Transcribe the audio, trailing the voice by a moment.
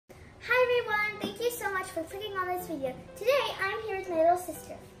everyone, thank you so much for clicking on this video. Today I'm here with my little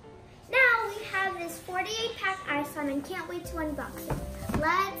sister. Now we have this 48-pack ice slime and can't wait to unbox it.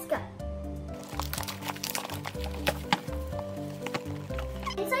 Let's go.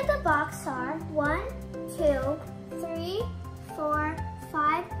 Inside the box are 1, 2, 3, 4,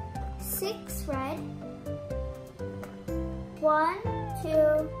 5, 6 red. 1,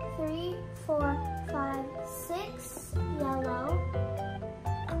 2, 3, 4, 5, 6 yellow.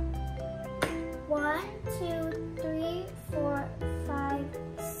 1, 2, 3, 4, 5,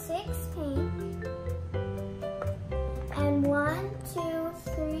 6 pink. And 1, 2,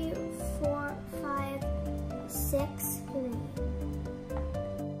 3, 4, 5, 6 green.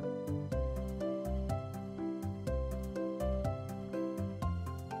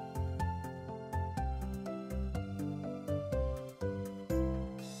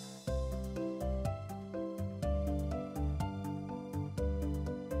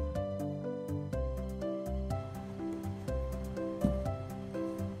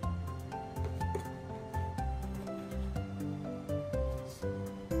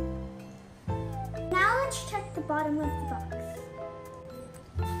 Let's check the bottom of the box.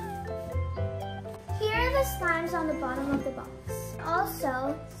 Here are the slimes on the bottom of the box.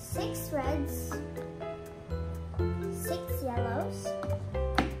 Also, 6 reds, 6 yellows,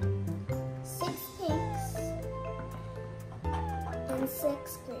 6 pinks, and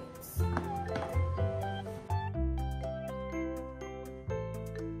 6 greens.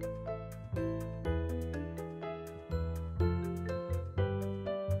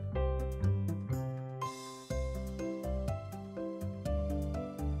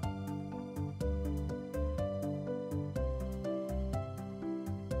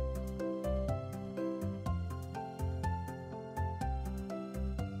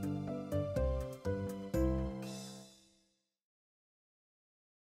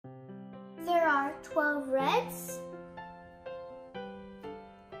 There are 12 reds,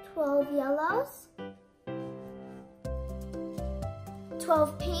 12 yellows,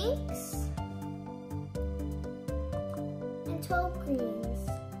 12 pinks, and 12 greens.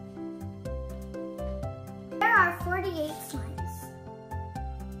 There are 48 slimes.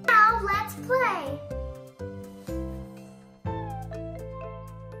 Now let's play!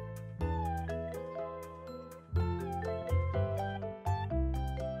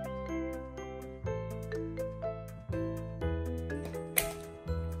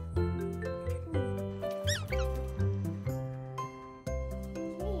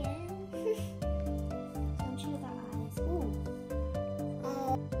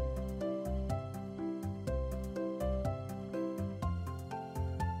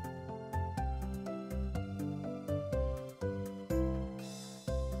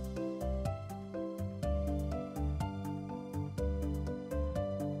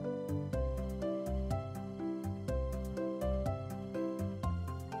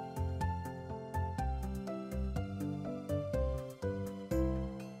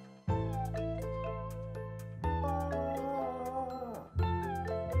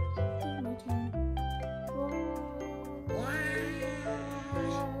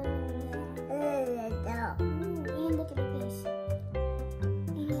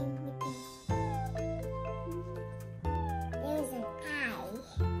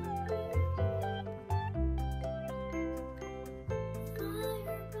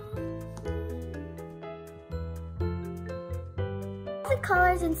 The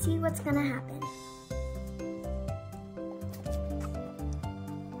colors and see what's gonna happen.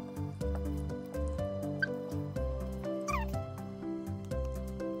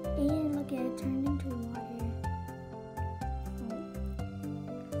 And look at it, turned into water.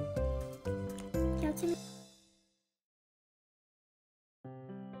 Now to me.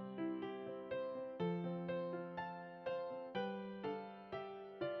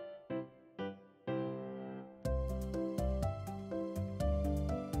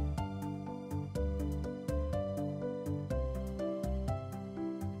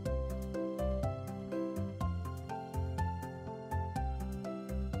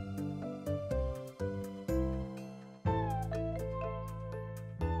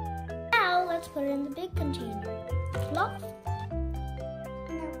 Let's put it in the big container. Look.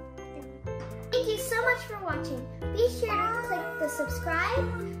 Thank you so much for watching. Be sure to click the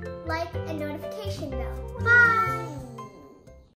subscribe, like, and notification bell. Bye!